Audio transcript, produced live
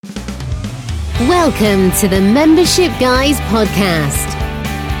Welcome to the Membership Guys podcast.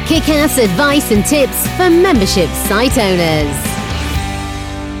 Kick-ass advice and tips for membership site owners.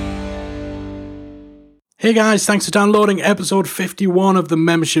 Hey guys, thanks for downloading episode 51 of the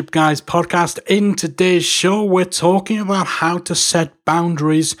Membership Guys podcast. In today's show, we're talking about how to set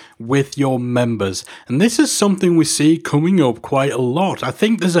boundaries with your members. And this is something we see coming up quite a lot. I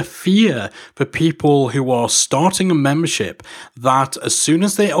think there's a fear for people who are starting a membership that as soon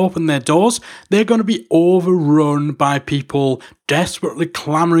as they open their doors, they're going to be overrun by people desperately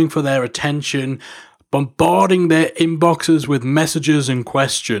clamoring for their attention, bombarding their inboxes with messages and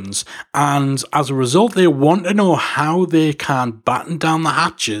questions, and as a result they want to know how they can batten down the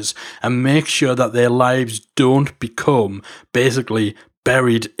hatches and make sure that their lives don't become basically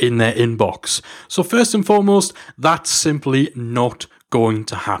buried in their inbox. So first and foremost, that's simply not going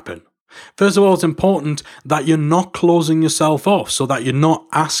to happen. First of all, it's important that you're not closing yourself off, so that you're not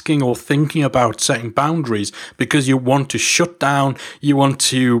asking or thinking about setting boundaries because you want to shut down, you want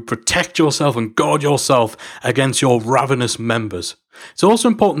to protect yourself and guard yourself against your ravenous members. It's also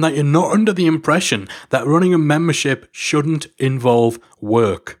important that you're not under the impression that running a membership shouldn't involve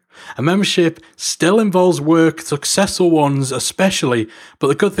work. A membership still involves work, successful ones especially, but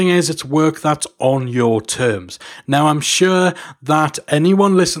the good thing is it's work that's on your terms. Now, I'm sure that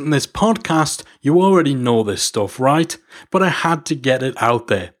anyone listening to this podcast, you already know this stuff, right? But I had to get it out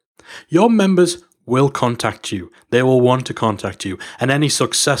there. Your members will contact you. They will want to contact you, and any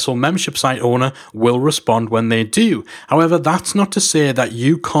successful membership site owner will respond when they do. However, that's not to say that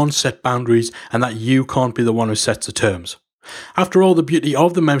you can't set boundaries and that you can't be the one who sets the terms. After all, the beauty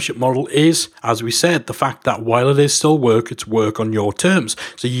of the membership model is, as we said, the fact that while it is still work, it's work on your terms.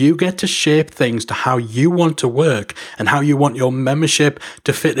 So you get to shape things to how you want to work and how you want your membership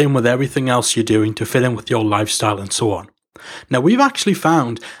to fit in with everything else you're doing, to fit in with your lifestyle and so on. Now, we've actually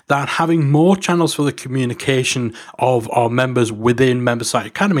found that having more channels for the communication of our members within MemberSite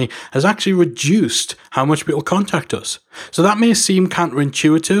Academy has actually reduced how much people contact us. So that may seem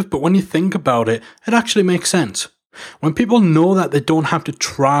counterintuitive, but when you think about it, it actually makes sense. When people know that they don't have to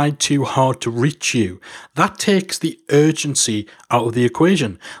try too hard to reach you, that takes the urgency out of the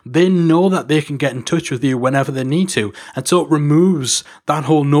equation. They know that they can get in touch with you whenever they need to, and so it removes that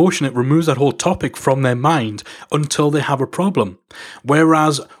whole notion, it removes that whole topic from their mind until they have a problem.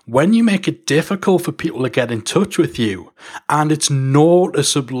 Whereas when you make it difficult for people to get in touch with you, and it's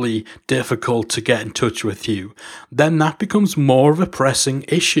noticeably difficult to get in touch with you, then that becomes more of a pressing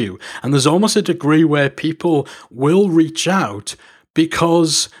issue. And there's almost a degree where people will reach out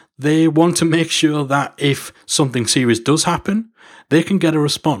because they want to make sure that if something serious does happen, they can get a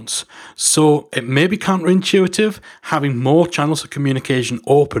response. So it may be counterintuitive, having more channels of communication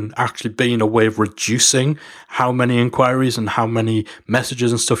open actually being a way of reducing how many inquiries and how many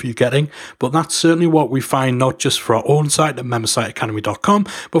messages and stuff you're getting. But that's certainly what we find, not just for our own site at membersiteacademy.com,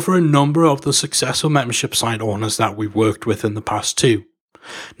 but for a number of the successful membership site owners that we've worked with in the past too.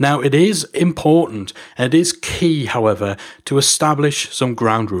 Now, it is important and it is key, however, to establish some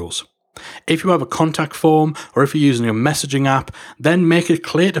ground rules. If you have a contact form or if you're using a messaging app, then make it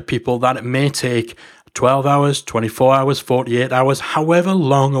clear to people that it may take 12 hours, 24 hours, 48 hours, however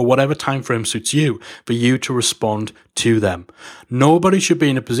long or whatever time frame suits you for you to respond to them. Nobody should be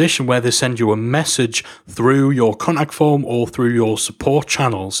in a position where they send you a message through your contact form or through your support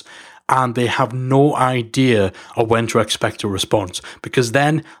channels and they have no idea of when to expect a response, because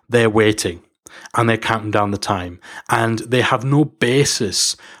then they're waiting and they're counting down the time and they have no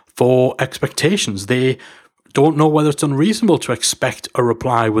basis for expectations. They don't know whether it's unreasonable to expect a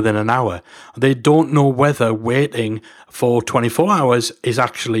reply within an hour. They don't know whether waiting for 24 hours is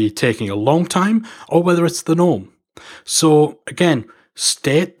actually taking a long time or whether it's the norm. So again,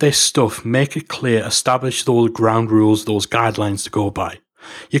 state this stuff, make it clear, establish those ground rules, those guidelines to go by.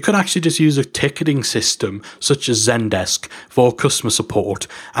 You could actually just use a ticketing system such as Zendesk for customer support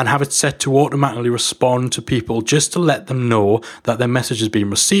and have it set to automatically respond to people just to let them know that their message has been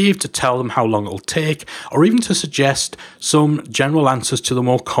received, to tell them how long it will take, or even to suggest some general answers to the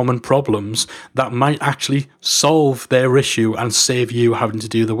more common problems that might actually solve their issue and save you having to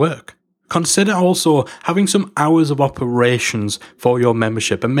do the work. Consider also having some hours of operations for your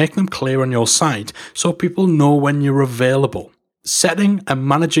membership and make them clear on your site so people know when you're available. Setting and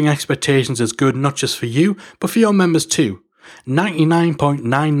managing expectations is good not just for you, but for your members too.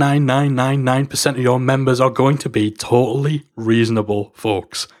 99.99999% of your members are going to be totally reasonable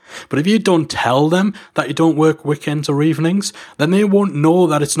folks. But if you don't tell them that you don't work weekends or evenings, then they won't know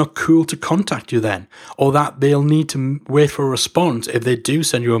that it's not cool to contact you then, or that they'll need to wait for a response if they do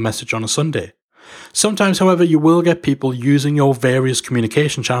send you a message on a Sunday. Sometimes, however, you will get people using your various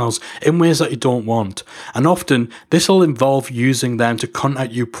communication channels in ways that you don't want, and often this will involve using them to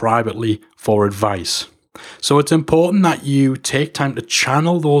contact you privately for advice. So it's important that you take time to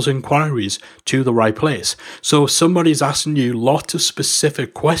channel those inquiries to the right place. So if somebody's asking you lots of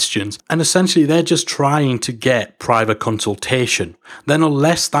specific questions and essentially they're just trying to get private consultation, then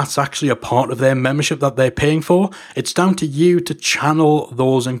unless that's actually a part of their membership that they're paying for, it's down to you to channel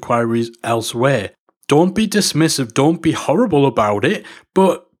those inquiries elsewhere. Don't be dismissive, don't be horrible about it,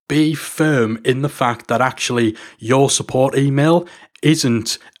 but be firm in the fact that actually your support email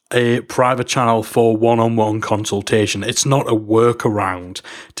isn't a private channel for one-on-one consultation. It's not a workaround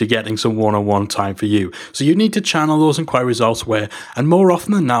to getting some one-on-one time for you. So you need to channel those inquiries elsewhere, and more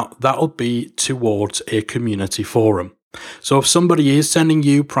often than not, that'll be towards a community forum. So if somebody is sending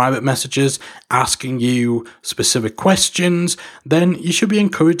you private messages, asking you specific questions, then you should be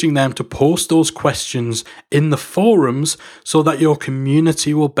encouraging them to post those questions in the forums so that your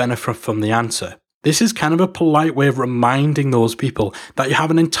community will benefit from the answer. This is kind of a polite way of reminding those people that you have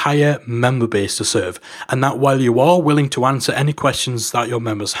an entire member base to serve, and that while you are willing to answer any questions that your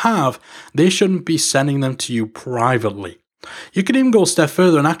members have, they shouldn't be sending them to you privately. You can even go a step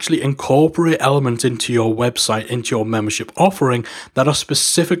further and actually incorporate elements into your website, into your membership offering that are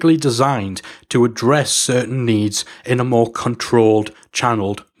specifically designed to address certain needs in a more controlled,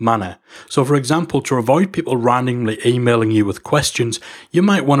 channeled manner. So for example, to avoid people randomly emailing you with questions, you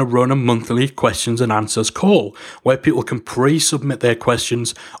might want to run a monthly questions and answers call where people can pre-submit their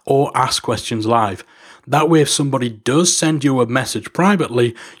questions or ask questions live. That way, if somebody does send you a message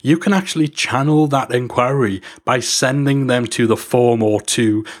privately, you can actually channel that inquiry by sending them to the form or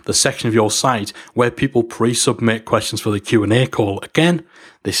to the section of your site where people pre-submit questions for the Q&A call. Again,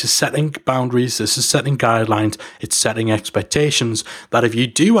 this is setting boundaries, this is setting guidelines, it's setting expectations that if you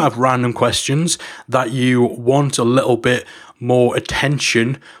do have random questions that you want a little bit more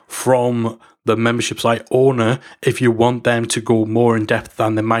attention from the membership site owner, if you want them to go more in depth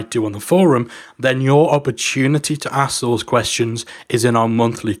than they might do on the forum, then your opportunity to ask those questions is in our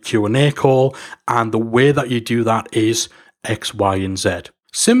monthly Q&A call, and the way that you do that is X, Y, and Z.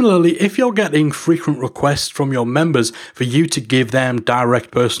 Similarly, if you're getting frequent requests from your members for you to give them direct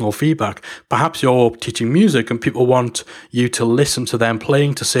personal feedback, perhaps you're teaching music and people want you to listen to them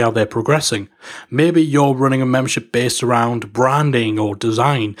playing to see how they're progressing. Maybe you're running a membership based around branding or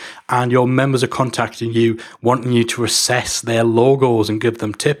design and your members are contacting you, wanting you to assess their logos and give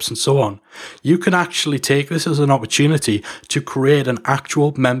them tips and so on. You can actually take this as an opportunity to create an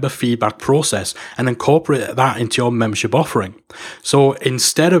actual member feedback process and incorporate that into your membership offering. So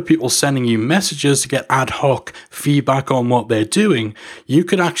instead of people sending you messages to get ad hoc feedback on what they're doing, you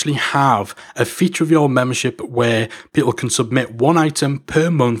could actually have a feature of your membership where people can submit one item per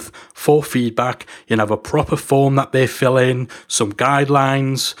month for feedback. You can have a proper form that they fill in, some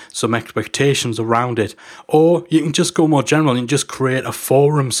guidelines, some expectations around it. Or you can just go more general and just create a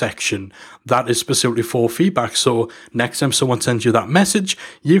forum section that is specifically for feedback. So next time someone sends you that message,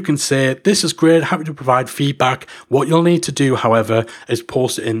 you can say, this is great, happy to provide feedback. What you'll need to do, however, is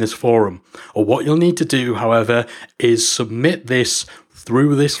post it in this forum. Or what you'll need to do, however, is submit this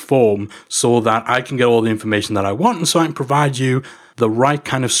through this form so that I can get all the information that I want and so I can provide you the right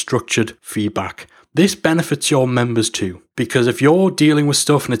kind of structured feedback. This benefits your members too, because if you're dealing with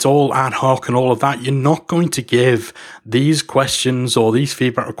stuff and it's all ad hoc and all of that, you're not going to give these questions or these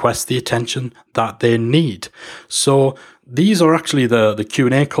feedback requests the attention that they need. So these are actually the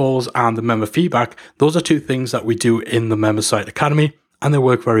Q&A calls and the member feedback. Those are two things that we do in the Member Site Academy, and they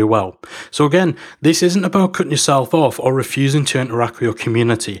work very well. So again, this isn't about cutting yourself off or refusing to interact with your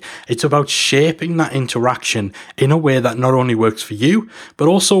community. It's about shaping that interaction in a way that not only works for you, but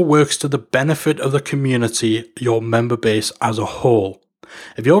also works to the benefit of the community, your member base as a whole.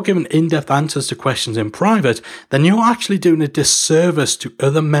 If you're giving in-depth answers to questions in private, then you're actually doing a disservice to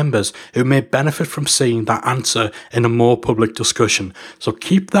other members who may benefit from seeing that answer in a more public discussion. So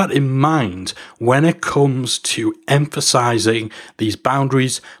keep that in mind when it comes to emphasizing these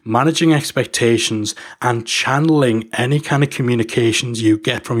boundaries, managing expectations, and channeling any kind of communications you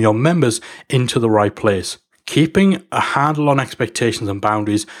get from your members into the right place. Keeping a handle on expectations and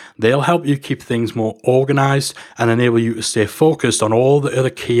boundaries, they'll help you keep things more organized and enable you to stay focused on all the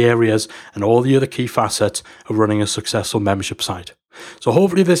other key areas and all the other key facets of running a successful membership site. So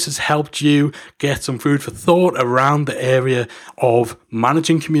hopefully this has helped you get some food for thought around the area of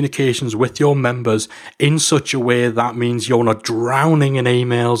managing communications with your members in such a way that means you're not drowning in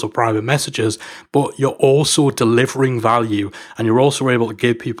emails or private messages, but you're also delivering value and you're also able to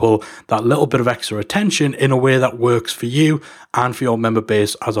give people that little bit of extra attention in a way that works for you and for your member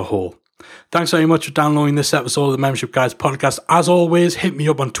base as a whole. Thanks very much for downloading this episode of the Membership Guys podcast. As always, hit me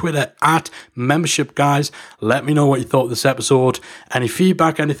up on Twitter at Membership Guys. Let me know what you thought of this episode. Any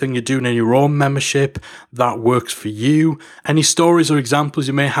feedback, anything you're doing in your own membership that works for you. Any stories or examples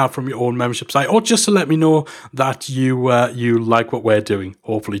you may have from your own membership site, or just to let me know that you like what we're doing.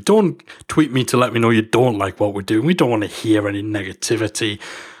 Hopefully, don't tweet me to let me know you don't like what we're doing. We don't want to hear any negativity,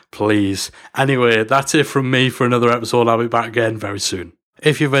 please. Anyway, that's it from me for another episode. I'll be back again very soon.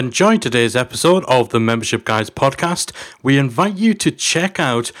 If you've enjoyed today's episode of the Membership Guys podcast, we invite you to check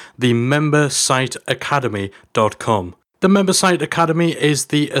out the membersiteacademy.com. The Membersite Academy is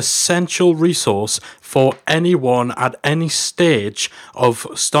the essential resource for anyone at any stage of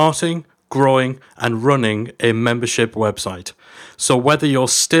starting, growing, and running a membership website. So whether you're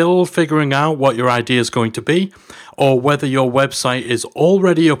still figuring out what your idea is going to be, or whether your website is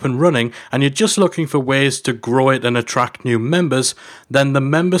already up and running and you're just looking for ways to grow it and attract new members, then the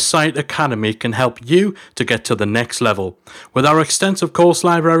Membersite Academy can help you to get to the next level. With our extensive course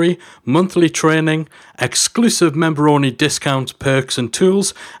library, monthly training, exclusive member-only discounts, perks and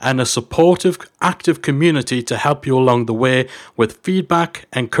tools, and a supportive, active community to help you along the way with feedback,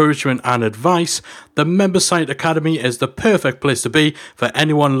 encouragement and advice, the Membersite Academy is the perfect place to be for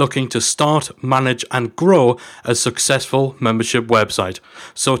anyone looking to start, manage and grow a successful membership website.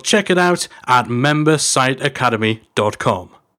 So check it out at membersiteacademy.com.